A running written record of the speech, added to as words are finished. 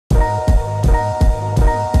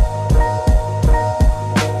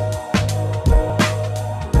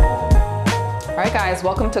guys,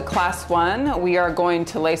 welcome to class 1. We are going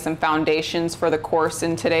to lay some foundations for the course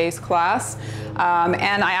in today's class.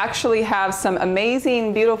 And I actually have some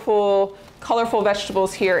amazing, beautiful, colorful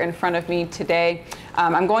vegetables here in front of me today.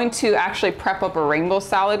 I'm going to actually prep up a rainbow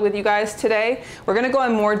salad with you guys today. We're going to go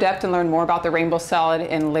in more depth and learn more about the rainbow salad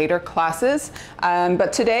in later classes.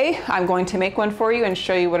 But today I'm going to make one for you and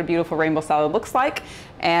show you what a beautiful rainbow salad looks like,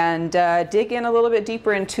 and dig in a little bit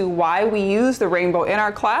deeper into why we use the rainbow in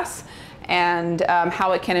our class and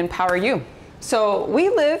how it can empower you. So we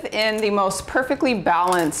live in the most perfectly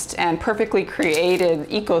balanced and perfectly created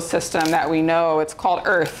ecosystem that we know. It's called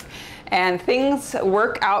Earth. And things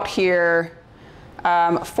work out here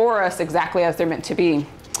for us exactly as they're meant to be.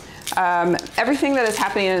 Everything that is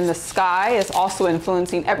happening in the sky is also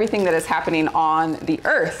influencing everything that is happening on the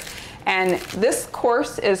Earth. And this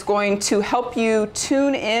course is going to help you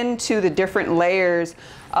tune into the different layers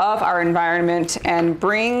of our environment and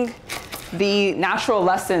bring the natural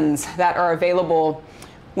lessons that are available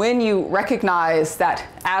when you recognize that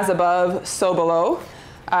as above, so below,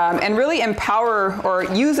 and really empower or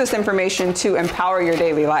use this information to empower your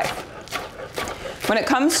daily life. When it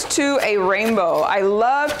comes to a rainbow, I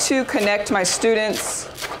love to connect my students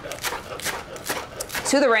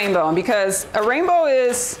to the rainbow because a rainbow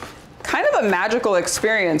is kind of a magical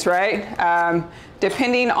experience, right?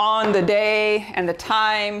 Depending on the day and the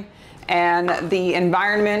time and the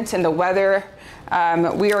environment and the weather,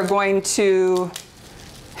 we are going to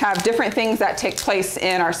have different things that take place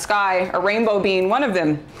in our sky, a rainbow being one of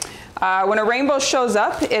them. When a rainbow shows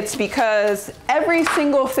up, it's because every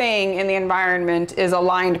single thing in the environment is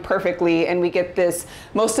aligned perfectly, and we get this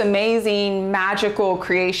most amazing, magical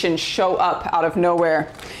creation show up out of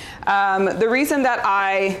nowhere. The reason that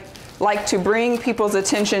I like to bring people's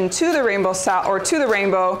attention to the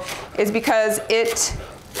rainbow is because it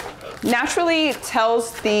naturally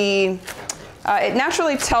tells it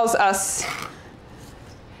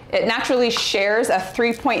naturally shares a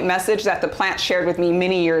 3-point message that the plant shared with me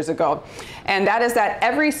many years ago. And that is that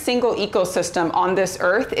every single ecosystem on this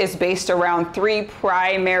earth is based around 3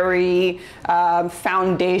 primary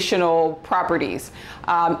foundational properties: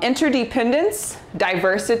 interdependence,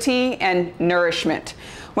 diversity, and nourishment.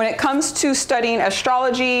 When it comes to studying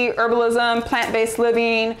astrology, herbalism, plant-based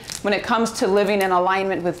living, when it comes to living in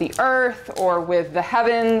alignment with the earth or with the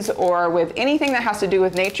heavens or with anything that has to do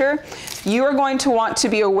with nature, you are going to want to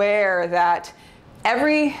be aware that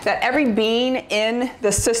every being in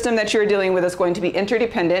the system that you're dealing with is going to be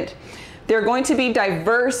interdependent. They're going to be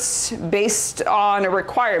diverse based on a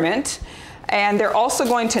requirement, and they're also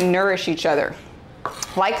going to nourish each other.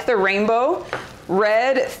 Like the rainbow,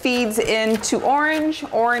 red feeds into orange,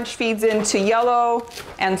 orange feeds into yellow,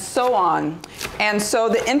 and so on. And so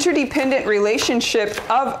the interdependent relationship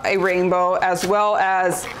of a rainbow, as well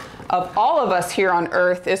as of all of us here on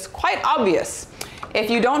Earth, is quite obvious. If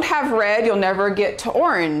you don't have red, you'll never get to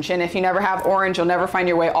orange. And if you never have orange, you'll never find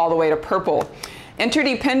your way all the way to purple.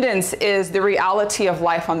 Interdependence is the reality of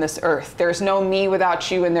life on this earth. There's no me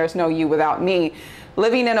without you, and there's no you without me.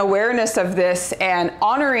 Living in awareness of this and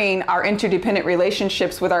honoring our interdependent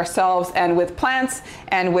relationships with ourselves and with plants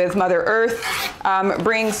and with Mother Earth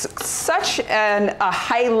brings such a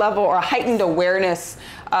high level or a heightened awareness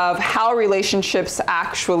of how relationships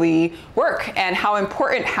actually work and how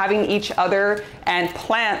important having each other and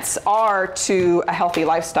plants are to a healthy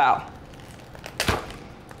lifestyle.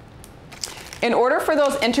 In order for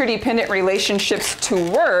those interdependent relationships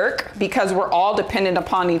to work, because we're all dependent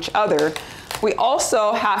upon each other, we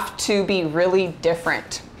also have to be really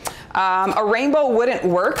different. A rainbow wouldn't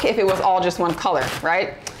work if it was all just one color,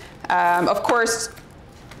 right? Of course,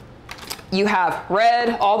 you have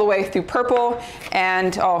red all the way through purple,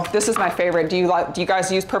 and oh, this is my favorite. Do you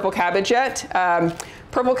guys use purple cabbage yet?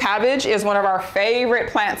 Purple cabbage is one of our favorite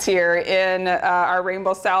plants here in our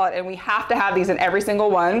rainbow salad, and we have to have these in every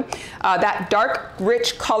single one. That dark,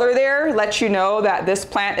 rich color there lets you know that this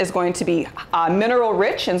plant is going to be mineral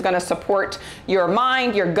rich and is going to support your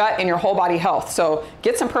mind, your gut, and your whole body health. So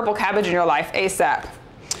get some purple cabbage in your life ASAP.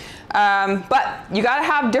 But you got to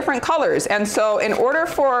have different colors. And so in order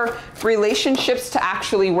for relationships to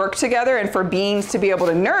actually work together and for beings to be able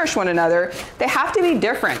to nourish one another, they have to be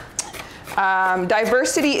different.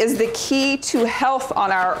 Diversity is the key to health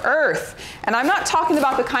on our earth. And I'm not talking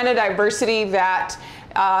about the kind of diversity that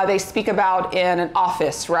they speak about in an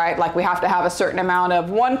office, right? Like we have to have a certain amount of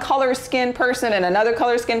one color skin person and another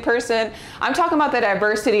color skin person. I'm talking about the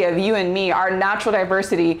diversity of you and me, our natural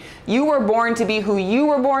diversity. You were born to be who you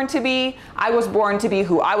were born to be. I was born to be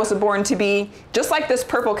who I was born to be. Just like this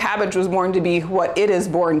purple cabbage was born to be what it is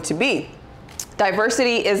born to be.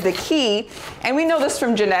 Diversity is the key, and we know this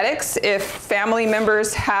from genetics. If family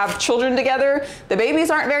members have children together, the babies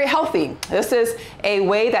aren't very healthy. This is a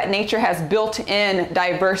way that nature has built in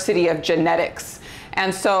diversity of genetics.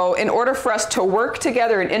 And so in order for us to work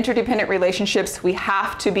together in interdependent relationships, we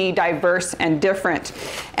have to be diverse and different.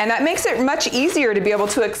 And that makes it much easier to be able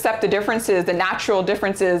to accept the differences, the natural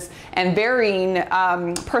differences and varying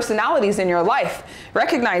personalities in your life,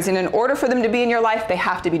 recognizing in order for them to be in your life, they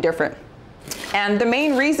have to be different. And the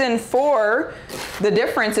main reason for the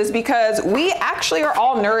difference is because we actually are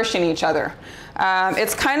all nourishing each other.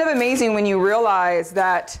 It's kind of amazing when you realize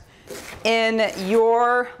that in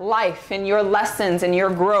your life, in your lessons, in your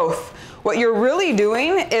growth, what you're really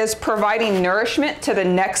doing is providing nourishment to the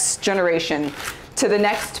next generation, to the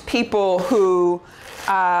next people who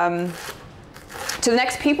come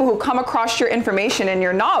across your information and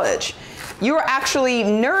your knowledge. You are actually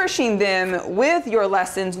nourishing them with your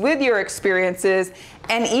lessons, with your experiences,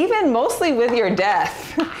 and even mostly with your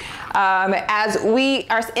death. As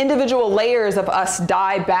individual layers of us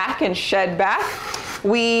die back and shed back,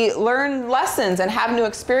 we learn lessons and have new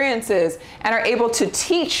experiences and are able to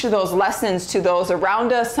teach those lessons to those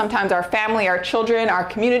around us, sometimes our family, our children, our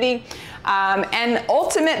community. And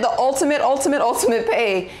the ultimate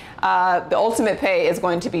pay is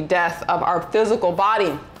going to be death of our physical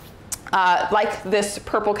body. Like this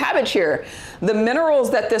purple cabbage here. The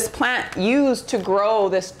minerals that this plant used to grow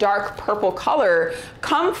this dark purple color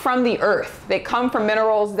come from the earth. They come from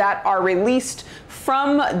minerals that are released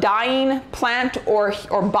from dying plant or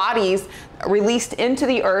bodies released into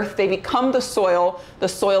the earth. They become the soil. The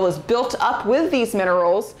soil is built up with these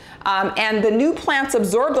minerals, and the new plants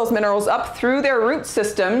absorb those minerals up through their root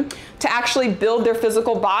system to actually build their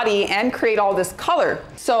physical body and create all this color.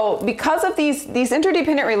 So because of these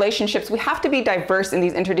interdependent relationships, we have to be diverse in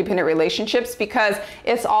these interdependent relationships because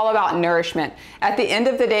it's all about nourishment. At the end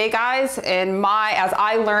of the day, guys, as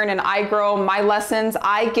I learn and I grow my lessons,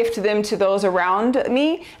 I gift them to those around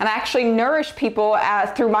me, and I actually nourish people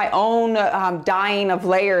through my own dying of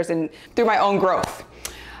layers and through my own growth.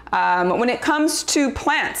 When it comes to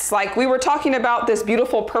plants, like we were talking about this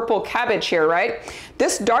beautiful purple cabbage here, right?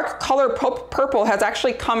 This dark color purple has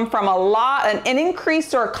actually come from an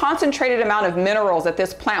increased or concentrated amount of minerals that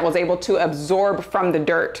this plant was able to absorb from the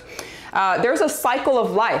dirt. There's a cycle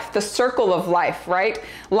of life, the circle of life, right?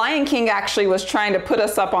 Lion King actually was trying to put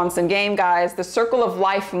us up on some game, guys. The circle of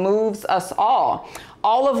life moves us all.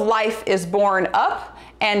 All of life is born up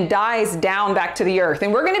and dies down back to the earth.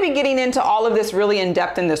 And we're going to be getting into all of this really in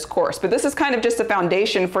depth in this course, but this is kind of just a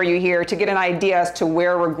foundation for you here to get an idea as to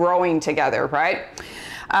where we're growing together, right?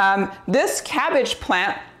 This cabbage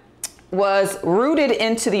plant was rooted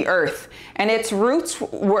into the earth, and its roots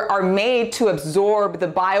are made to absorb the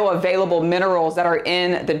bioavailable minerals that are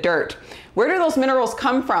in the dirt. Where do those minerals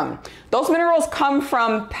come from? Those minerals come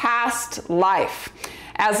from past life.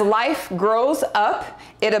 As life grows up,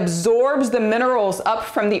 it absorbs the minerals up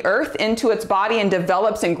from the earth into its body and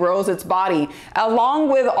develops and grows its body, along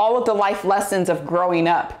with all of the life lessons of growing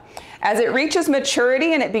up. As it reaches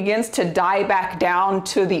maturity and it begins to die back down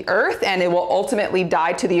to the earth, and it will ultimately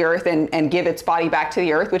die to the earth and give its body back to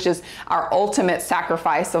the earth, which is our ultimate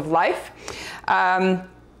sacrifice of life.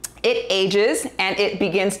 It ages and it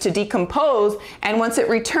begins to decompose, and once it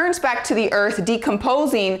returns back to the earth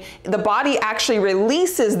decomposing, the body actually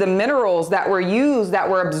releases the minerals that were used, that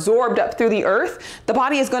were absorbed up through the earth. The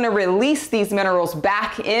body is going to release these minerals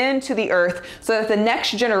back into the earth so that the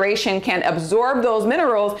next generation can absorb those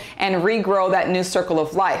minerals and regrow that new circle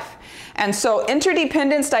of life. And so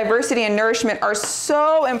interdependence, diversity, and nourishment are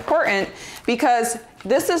so important because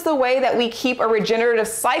this is the way that we keep a regenerative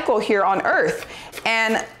cycle here on earth.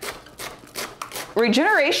 And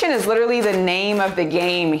regeneration is literally the name of the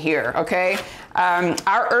game here, okay?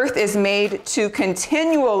 Our earth is made to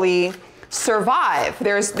continually survive.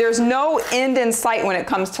 There's no end in sight when it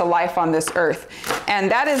comes to life on this earth.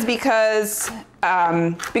 And that is because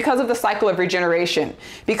of the cycle of regeneration,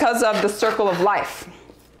 because of the circle of life.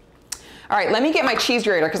 All right, let me get my cheese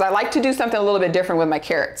grater because I like to do something a little bit different with my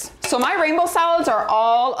carrots. So my rainbow salads are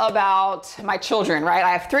all about my children, right?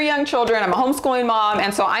 I have 3 young children, I'm a homeschooling mom,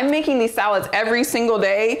 and so I'm making these salads every single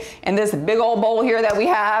day in this big old bowl here that we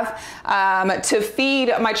have to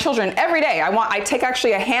feed my children every day. I take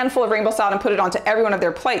actually a handful of rainbow salad and put it onto every one of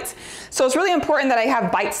their plates. So it's really important that I have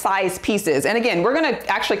bite-sized pieces. And again, we're gonna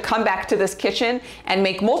actually come back to this kitchen and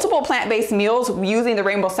make multiple plant-based meals using the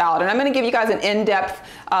rainbow salad. And I'm gonna give you guys an in-depth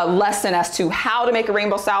lesson as to how to make a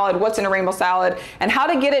rainbow salad, what's in a rainbow salad, and how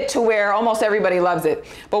to get it to to where almost everybody loves it.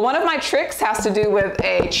 But one of my tricks has to do with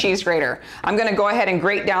a cheese grater. I'm gonna go ahead and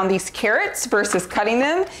grate down these carrots versus cutting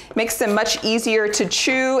them. Makes them much easier to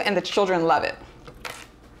chew, and the children love it.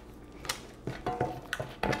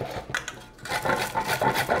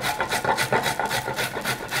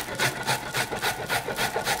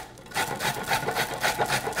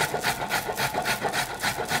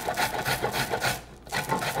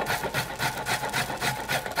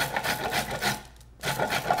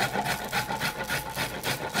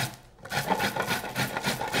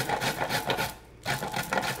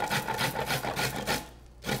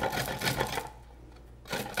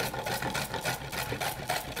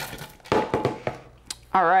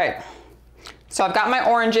 All right, so I've got my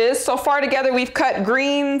oranges. So far together, we've cut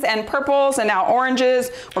greens and purples and now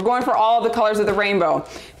oranges. We're going for all the colors of the rainbow.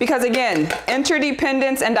 Because again,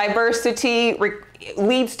 interdependence and diversity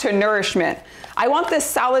leads to nourishment. I want this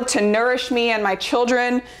salad to nourish me and my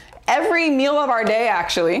children every meal of our day,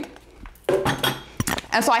 actually.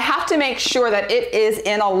 And so I have to make sure that it is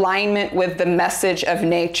in alignment with the message of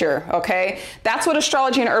nature, okay? That's what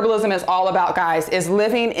astrology and herbalism is all about, guys, is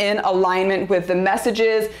living in alignment with the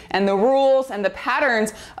messages and the rules and the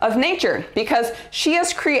patterns of nature, because she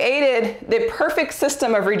has created the perfect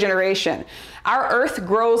system of regeneration. Our earth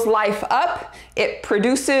grows life up. It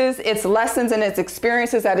produces its lessons and its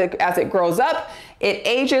experiences as it grows up. It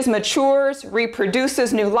ages, matures,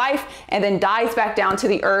 reproduces new life, and then dies back down to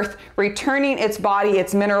the earth, returning its body,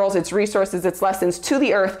 its minerals, its resources, its lessons to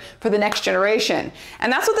the earth for the next generation.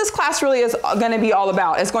 And that's what this class really is going to be all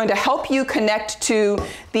about. It's going to help you connect to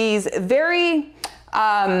these very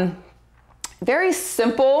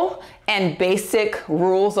simple and basic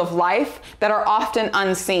rules of life that are often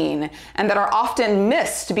unseen and that are often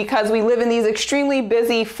missed because we live in these extremely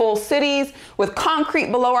busy, full cities with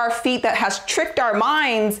concrete below our feet that has tricked our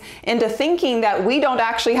minds into thinking that we don't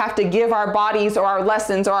actually have to give our bodies or our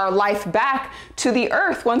lessons or our life back to the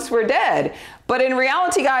earth once we're dead. But in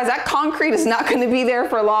reality, guys, that concrete is not going to be there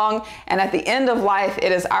for long. And at the end of life,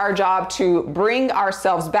 it is our job to bring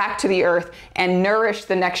ourselves back to the earth and nourish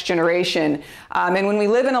the next generation. And when we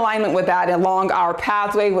live in alignment with that along our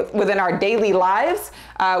pathway within our daily lives,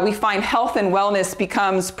 we find health and wellness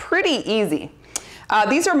becomes pretty easy.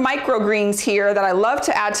 These are microgreens here that I love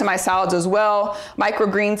to add to my salads as well.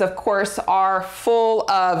 Microgreens, of course, are full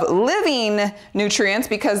of living nutrients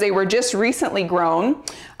because they were just recently grown.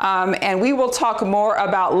 And we will talk more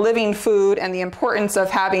about living food and the importance of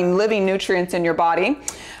having living nutrients in your body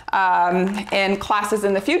in classes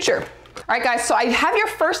in the future. All right, guys, so I have your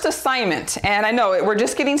first assignment, and I know we're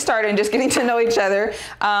just getting started and just getting to know each other,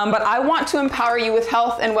 but I want to empower you with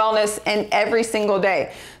health and wellness in every single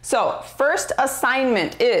day. So first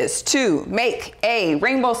assignment is to make a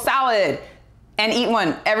rainbow salad and eat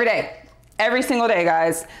one every day. Every single day,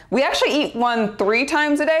 guys. We actually eat one 3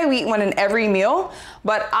 times a day. We eat one in every meal,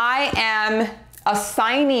 but I am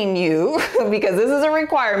assigning you, because this is a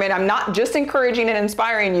requirement. I'm not just encouraging and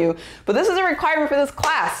inspiring you, but this is a requirement for this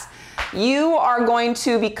class. You are going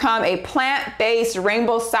to become a plant-based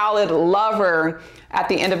rainbow salad lover at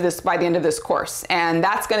the end of this, by the end of this course. And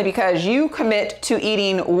that's going to be because you commit to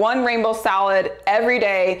eating one rainbow salad every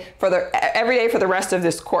day for the rest of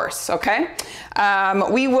this course, okay?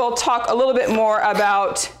 We will talk a little bit more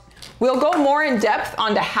about, we'll go more in depth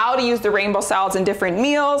onto how to use the rainbow salads in different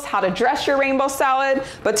meals, how to dress your rainbow salad,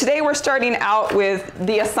 but today we're starting out with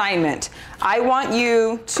the assignment. I want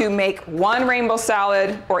you to make one rainbow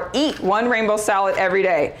salad or eat one rainbow salad every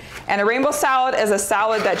day. And a rainbow salad is a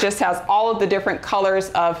salad that just has all of the different colors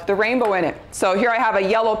of the rainbow in it. So here I have a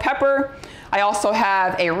yellow pepper. I also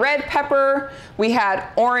have a red pepper. We had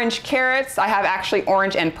orange carrots. I have actually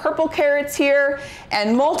orange and purple carrots here,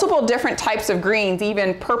 and multiple different types of greens,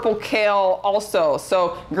 even purple kale also,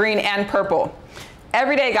 so green and purple.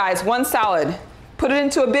 Every day, guys, one salad. Put it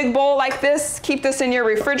into a big bowl like this. Keep this in your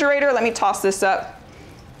refrigerator. Let me toss this up.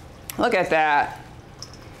 Look at that.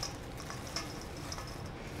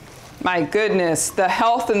 My goodness, the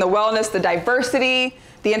health and the wellness, the diversity,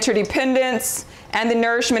 the interdependence, and the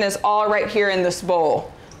nourishment is all right here in this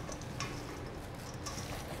bowl.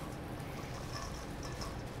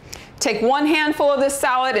 Take one handful of this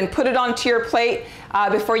salad and put it onto your plate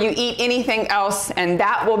before you eat anything else, and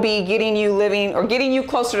that will be getting you living, or getting you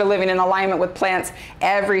closer to living in alignment with plants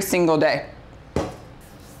every single day.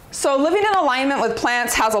 So living in alignment with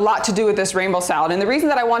plants has a lot to do with this rainbow salad. And the reason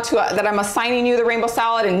that I'm assigning you the rainbow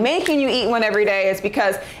salad and making you eat one every day is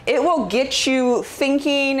because it will get you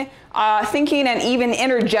thinking thinking and even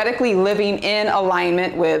energetically living in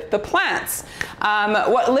alignment with the plants.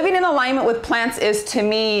 What living in alignment with plants is to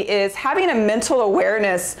me is having a mental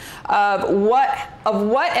awareness of what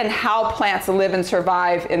and how plants live and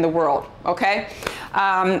survive in the world, okay?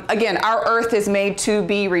 Again, our earth is made to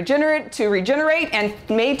be regenerate and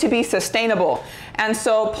made to be sustainable. And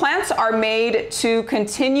so plants are made to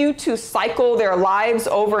continue to cycle their lives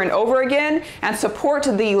over and over again and support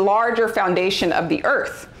the larger foundation of the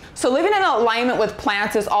earth. So living in alignment with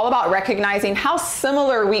plants is all about recognizing how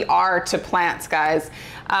similar we are to plants, guys.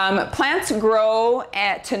 Plants grow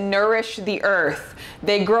to nourish the earth.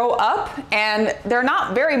 They grow up and they're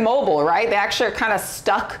not very mobile, right? They actually are kind of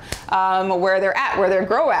stuck where they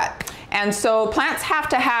grow at. And so plants have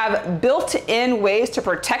to have built-in ways to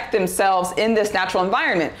protect themselves in this natural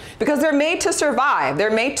environment because they're made to survive.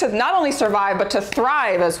 They're made to not only survive, but to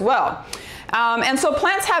thrive as well. And so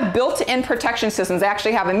plants have built-in protection systems. They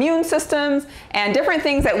actually have immune systems and different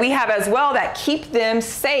things that we have as well that keep them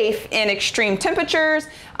safe in extreme temperatures,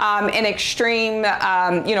 in extreme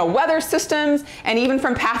weather systems, and even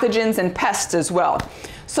from pathogens and pests as well.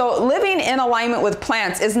 So living in alignment with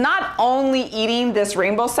plants is not only eating this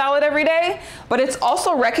rainbow salad every day, but it's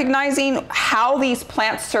also recognizing how these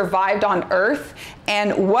plants survived on Earth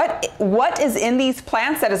and what is in these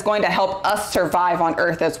plants that is going to help us survive on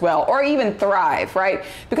Earth as well, or even thrive, right?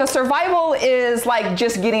 Because survival is like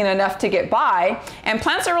just getting enough to get by, and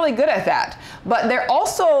plants are really good at that. But they're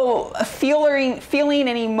also feeling and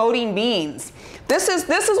emoting beings. This is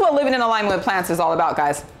what living in alignment with plants is all about,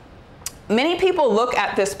 guys. Many people look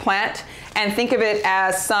at this plant and think of it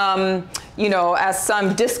as some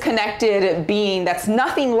disconnected being that's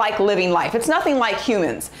nothing like living life. It's nothing like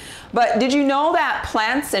humans. But did you know that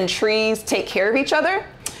plants and trees take care of each other?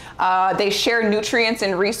 They share nutrients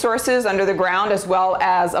and resources under the ground as well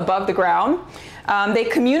as above the ground. They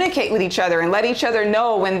communicate with each other and let each other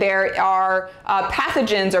know when there are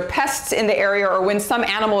pathogens or pests in the area or when some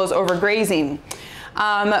animal is overgrazing.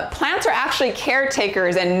 Plants are actually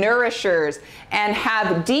caretakers and nourishers and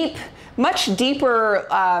have much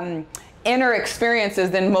deeper inner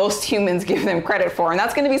experiences than most humans give them credit for. And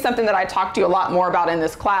that's going to be something that I talk to you a lot more about in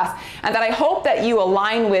this class, and that I hope that you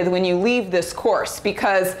align with when you leave this course,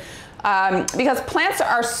 because plants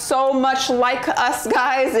are so much like us,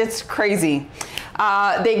 guys. It's crazy.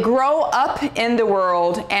 They grow up in the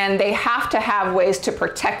world and they have to have ways to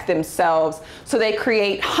protect themselves. So they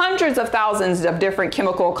create hundreds of thousands of different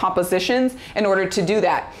chemical compositions in order to do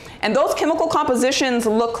that. And those chemical compositions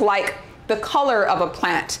look like the color of a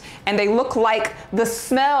plant, and they look like the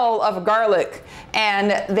smell of garlic,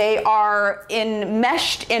 and they are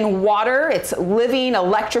enmeshed in water. It's living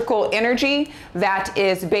electrical energy that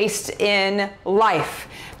is based in life.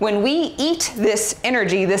 When we eat this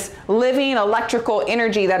energy, this living electrical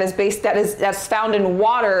energy that's found in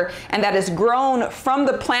water and that is grown from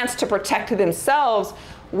the plants to protect themselves,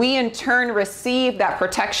 we in turn receive that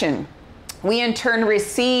protection. We in turn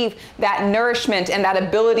receive that nourishment and that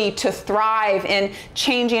ability to thrive in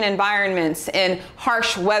changing environments, in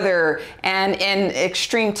harsh weather, and in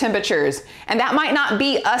extreme temperatures. And that might not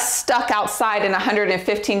be us stuck outside in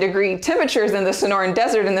 115-degree temperatures in the Sonoran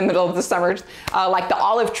Desert in the middle of the summer, like the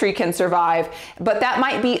olive tree can survive, but that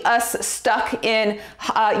might be us stuck in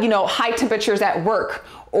high temperatures at work,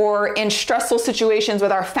 or in stressful situations with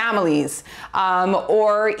our families,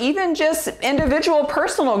 or even just individual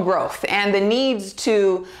personal growth and the needs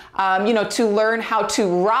to learn how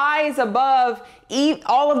to rise above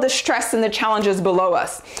all of the stress and the challenges below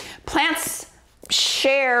us. Plants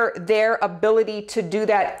share their ability to do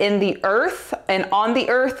that in the earth and on the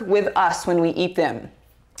earth with us when we eat them.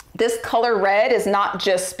 This color red is not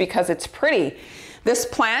just because it's pretty. This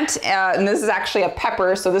plant, and this is actually a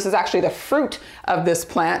pepper, so this is actually the fruit of this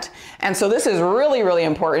plant. And so this is really, really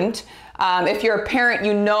important. If you're a parent,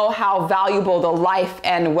 you know how valuable the life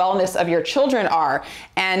and wellness of your children are.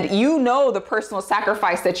 And you know the personal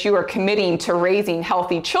sacrifice that you are committing to raising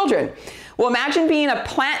healthy children. Well, imagine being a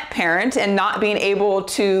plant parent and not being able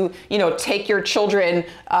to, take your children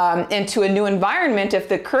into a new environment if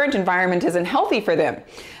the current environment isn't healthy for them.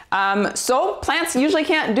 So plants usually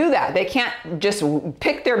can't do that. They can't just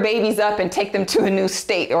pick their babies up and take them to a new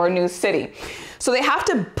state or a new city. So they have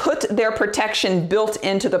to put their protection built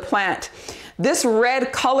into the plant. This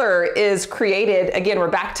red color is created, again, we're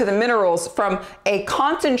back to the minerals, from a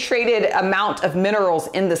concentrated amount of minerals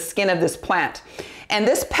in the skin of this plant. And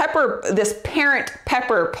this parent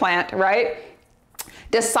pepper plant, right,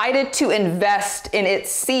 decided to invest in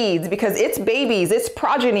its seeds because its babies, its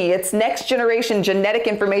progeny, its next generation genetic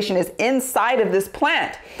information is inside of this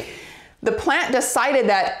plant. The plant decided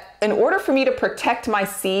that in order for me to protect my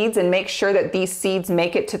seeds and make sure that these seeds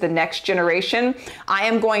make it to the next generation, I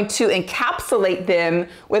am going to encapsulate them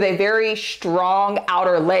with a very strong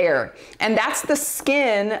outer layer. And that's the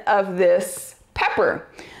skin of this pepper.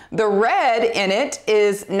 The red in it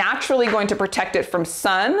is naturally going to protect it from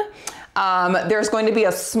sun. There's going to be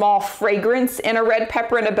a small fragrance in a red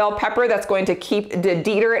pepper and a bell pepper that's going to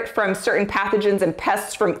deter it from certain pathogens and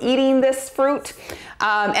pests from eating this fruit,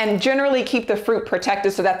 and generally keep the fruit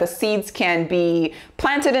protected so that the seeds can be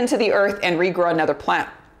planted into the earth and regrow another plant.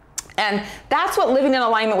 And that's what living in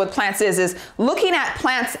alignment with plants is looking at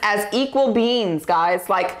plants as equal beings, guys.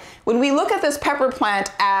 Like when we look at this pepper plant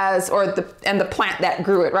and the plant that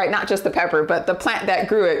grew it, right? Not just the pepper, but the plant that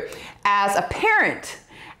grew it, as a parent,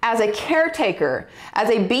 as a caretaker, as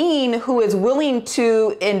a being who is willing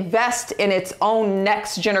to invest in its own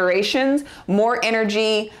next generations, more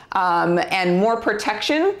energy and more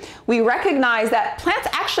protection, we recognize that plants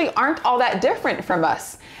actually aren't all that different from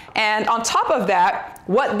us. And on top of that,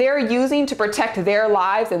 what they're using to protect their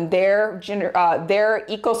lives and their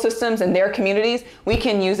ecosystems and their communities, we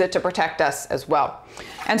can use it to protect us as well.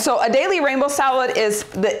 And so a daily rainbow salad is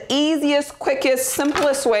the easiest, quickest,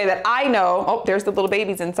 simplest way that I know. Oh, there's the little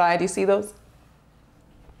babies inside. You see those?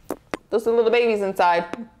 Those are the little babies inside.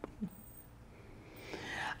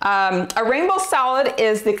 A rainbow salad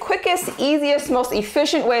is the quickest, easiest, most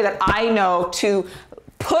efficient way that I know to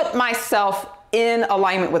put myself in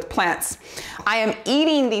alignment with plants. I am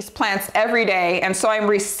eating these plants every day, and so I'm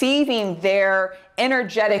receiving their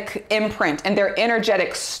energetic imprint and their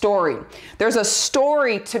energetic story. There's a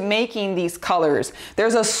story to making these colors.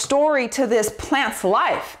 There's a story to this plant's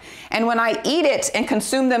life. And when I eat it and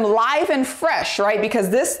consume them live and fresh, right? Because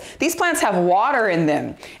these plants have water in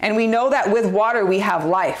them. And we know that with water, we have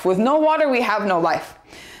life. With no water, we have no life.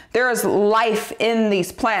 There is life in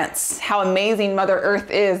these plants. How amazing Mother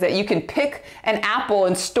Earth is that you can pick an apple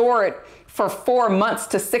and store it for 4 months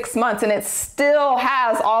to 6 months and it still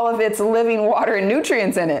has all of its living water and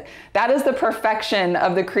nutrients in it. That is the perfection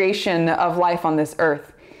of the creation of life on this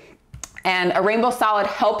earth. And a rainbow salad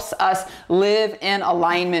helps us live in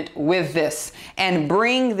alignment with this and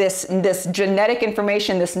bring this genetic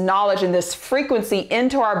information, this knowledge, and this frequency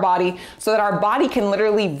into our body so that our body can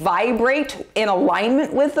literally vibrate in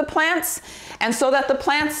alignment with the plants, and so that the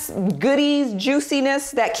plants' goodies,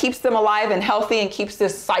 juiciness that keeps them alive and healthy and keeps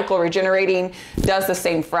this cycle regenerating does the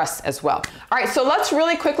same for us as well. All right, so let's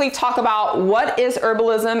really quickly talk about what is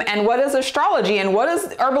herbalism and what is astrology, and what does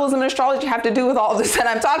herbalism and astrology have to do with all of this that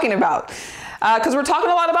I'm talking about? Because we're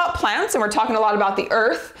talking a lot about plants and we're talking a lot about the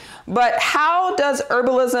earth, but how does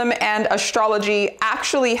herbalism and astrology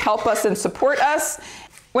actually help us and support us?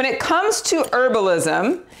 When it comes to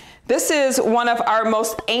herbalism, this is one of our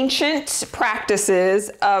most ancient practices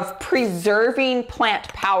of preserving plant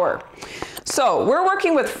power. So we're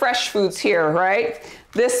working with fresh foods here, right?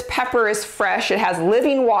 This pepper is fresh, it has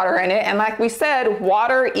living water in it, and like we said,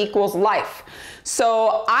 water equals life.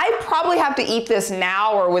 So I probably have to eat this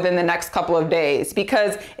now or within the next couple of days,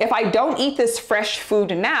 because if I don't eat this fresh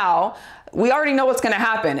food now, we already know what's going to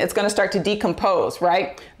happen. It's going to start to decompose,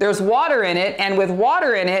 right? There's water in it, and with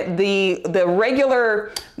water in it, the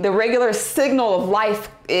regular signal of life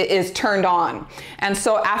is turned on. And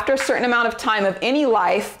so after a certain amount of time of any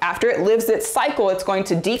life, after it lives its cycle, it's going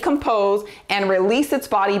to decompose and release its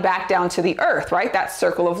body back down to the earth, right? That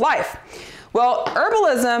circle of life. Well,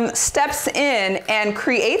 herbalism steps in and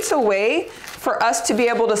creates a way for us to be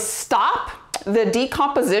able to stop the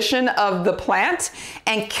decomposition of the plant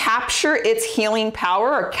and capture its healing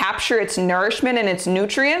power, or capture its nourishment and its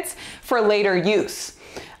nutrients for later use.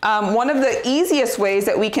 One of the easiest ways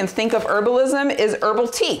that we can think of herbalism is herbal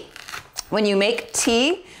tea. When you make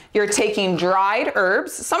tea, you're taking dried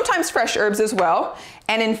herbs, sometimes fresh herbs as well,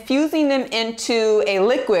 and infusing them into a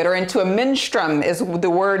liquid, or into a menstruum is the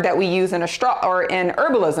word that we use in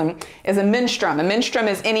herbalism, is a menstruum. A menstruum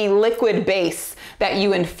is any liquid base that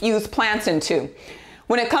you infuse plants into.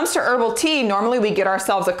 When it comes to herbal tea, normally we get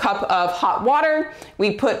ourselves a cup of hot water,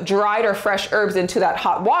 we put dried or fresh herbs into that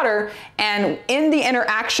hot water, and in the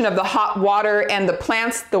interaction of the hot water and the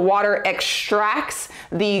plants, the water extracts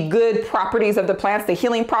the good properties of the plants, the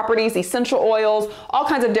healing properties, essential oils, all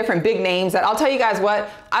kinds of different big names that I'll tell you guys what,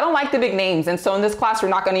 I don't like the big names. And so in this class, we're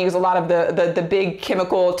not going to use a lot of the big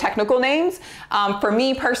chemical technical names. For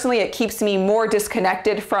me personally, it keeps me more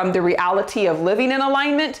disconnected from the reality of living in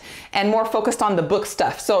alignment and more focused on the book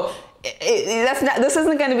stuff. So this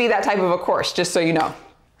isn't going to be that type of a course, just so you know.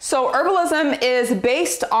 So herbalism is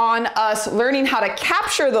based on us learning how to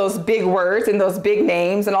capture those big words and those big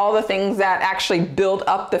names and all the things that actually build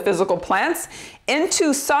up the physical plants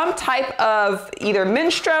into some type of either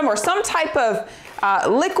menstruum or some type of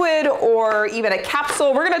liquid or even a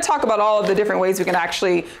capsule. We're going to talk about all of the different ways we can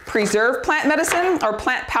actually preserve plant medicine or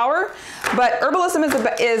plant power. But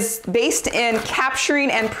herbalism is based in capturing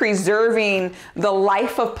and preserving the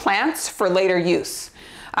life of plants for later use.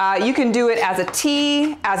 You can do it as a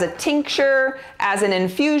tea, as a tincture, as an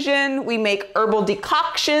infusion. We make herbal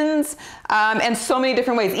decoctions, and so many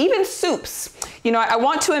different ways, even soups. You know, I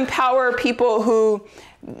want to empower people who,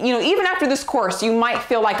 you know, even after this course, you might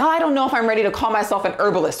feel like, oh, I don't know if I'm ready to call myself an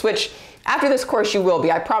herbalist, which after this course you will be.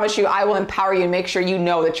 I promise you, I will empower you and make sure you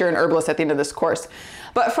know that you're an herbalist at the end of this course.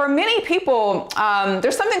 But for many people,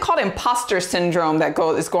 there's something called imposter syndrome that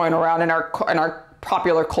is going around in our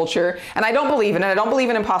popular culture, and I don't believe in it. I don't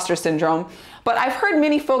believe in imposter syndrome, but I've heard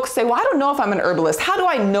many folks say, well, I don't know if I'm an herbalist. How do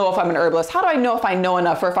I know if I'm an herbalist? How do I know if I know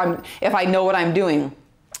enough, or if I know what I'm doing?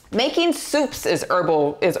 Making soups is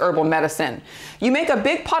herbal medicine. You make a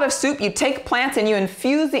big pot of soup, you take plants and you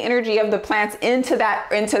infuse the energy of the plants into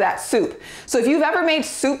that soup. So if you've ever made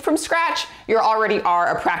soup from scratch, you already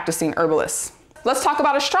are a practicing herbalist. Let's talk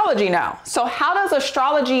about astrology now. So how does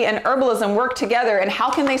astrology and herbalism work together, and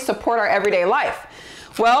how can they support our everyday life?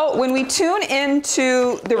 Well, when we tune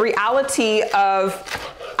into the reality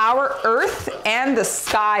of our earth and the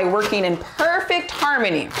sky working in perfect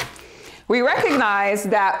harmony, we recognize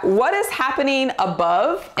that what is happening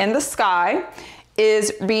above in the sky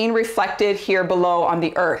is being reflected here below on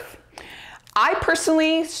the earth. I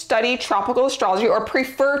personally study tropical astrology, or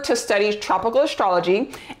prefer to study tropical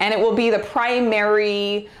astrology, and it will be the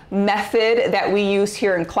primary method that we use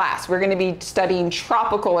here in class. We're going to be studying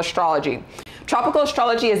tropical astrology. Tropical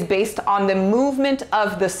astrology is based on the movement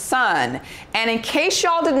of the sun. And in case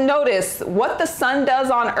y'all didn't notice, what the sun does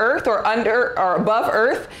on Earth or under or above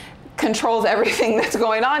Earth controls everything that's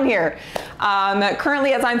going on here.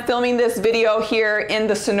 Currently, as I'm filming this video here in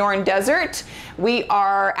the Sonoran Desert, we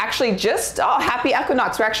are actually just, happy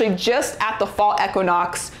equinox. We're actually just at the fall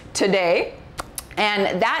equinox today.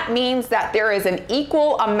 And that means that there is an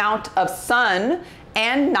equal amount of sun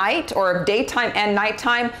and night, or daytime and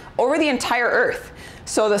nighttime, over the entire Earth.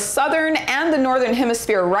 So the southern and the northern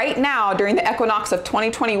hemisphere right now during the equinox of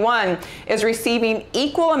 2021 is receiving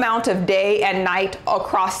equal amount of day and night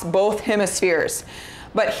across both hemispheres.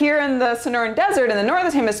 But here in the Sonoran Desert in the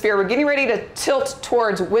northern hemisphere, we're getting ready to tilt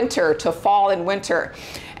towards winter, to fall and winter.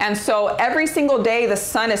 And so every single day the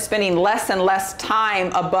sun is spending less and less time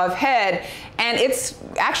above head, and it's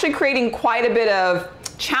actually creating quite a bit of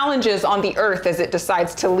challenges on the earth as it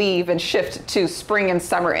decides to leave and shift to spring and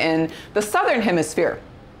summer in the southern hemisphere.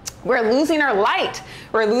 We're losing our light.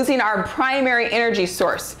 We're losing our primary energy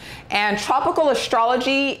source. And tropical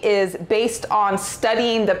astrology is based on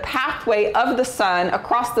studying the pathway of the sun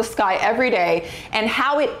across the sky every day and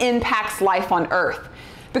how it impacts life on Earth.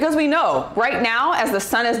 Because we know right now, as the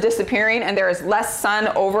sun is disappearing and there is less sun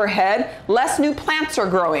overhead, less new plants are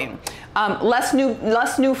growing. Less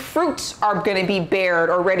new fruits are going to be bared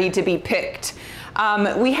or ready to be picked.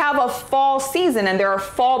 We have a fall season, and there are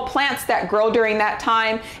fall plants that grow during that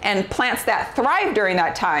time and plants that thrive during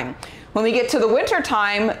that time. When we get to the winter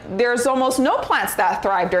time, there's almost no plants that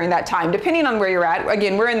thrive during that time, depending on where you're at.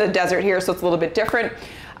 Again, we're in the desert here, so it's a little bit different.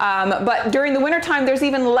 But during the winter time, there's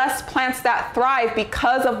even less plants that thrive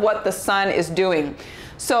because of what the sun is doing.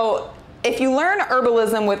 So if you learn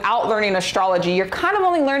herbalism without learning astrology, you're kind of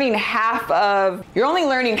only learning half of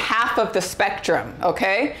the spectrum,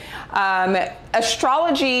 okay?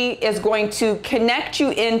 Astrology is going to connect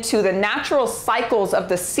you into the natural cycles of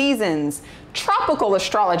the seasons. Tropical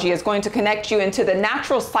astrology is going to connect you into the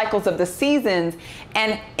natural cycles of the seasons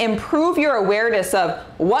and improve your awareness of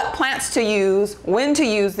what plants to use, when to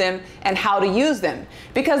use them, and how to use them,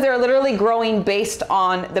 because they're literally growing based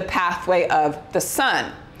on the pathway of the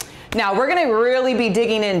sun. Now, we're going to really be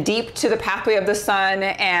digging in deep to the pathway of the sun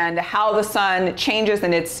and how the sun changes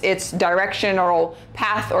in its directional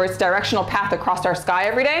path, or its directional path across our sky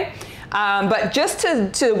every day. But just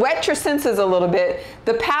to whet your senses a little bit,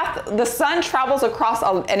 the sun travels across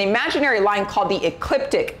an imaginary line called the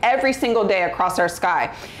ecliptic every single day across our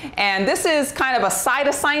sky. And this is kind of a side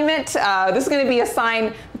assignment. This is going to be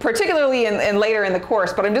assigned particularly later in the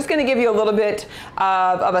course, but I'm just going to give you a little bit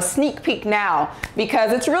of a sneak peek now,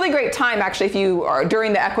 because it's a really great time actually if you are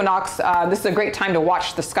during the equinox. This is a great time to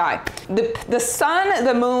watch the sky. The sun,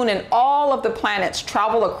 the moon, and all of the planets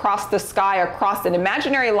travel across the sky across an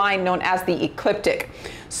imaginary line known known as the ecliptic.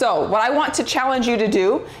 So what I want to challenge you to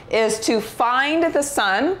do is to find the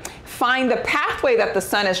sun, find the pathway that the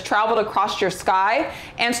sun has traveled across your sky,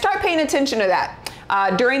 and start paying attention to that.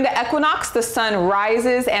 During the equinox, the sun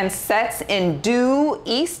rises and sets in due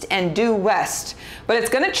east and due west. But it's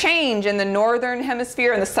going to change in the northern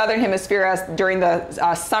hemisphere and the southern hemisphere as during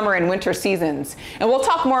the summer and winter seasons. And we'll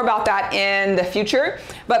talk more about that in the future.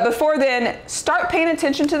 But before then, start paying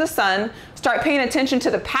attention to the sun. Start paying attention to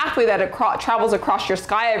the pathway that it travels across your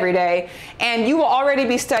sky every day, and you will already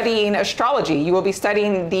be studying astrology. You will be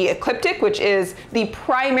studying the ecliptic, which is the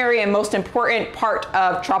primary and most important part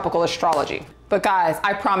of tropical astrology. But guys,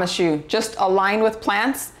 I promise you, just align with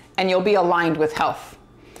plants and you'll be aligned with health.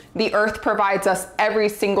 The earth provides us every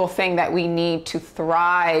single thing that we need to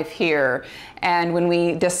thrive here. And when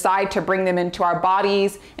we decide to bring them into our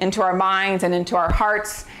bodies, into our minds, and into our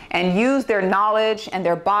hearts, and use their knowledge and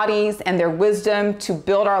their bodies and their wisdom to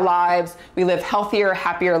build our lives, we live healthier,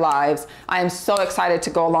 happier lives. I am so excited to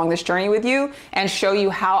go along this journey with you and show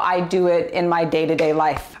you how I do it in my day-to-day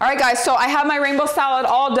life. All right, guys, so I have my rainbow salad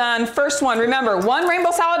all done. First one, remember, one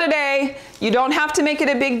rainbow salad a day. You don't have to make it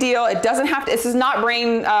a big deal. It doesn't have to, this is not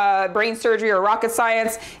brain surgery or rocket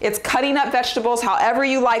science. It's cutting up vegetables however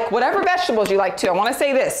you like, whatever vegetables you like to. I want to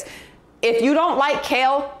say this. If you don't like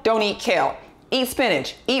kale, don't eat kale. Eat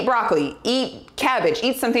spinach, eat broccoli, eat cabbage,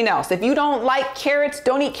 eat something else. If you don't like carrots,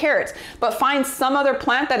 don't eat carrots, but find some other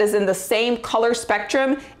plant that is in the same color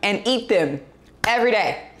spectrum and eat them every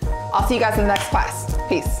day. I'll see you guys in the next class.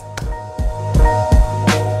 Peace.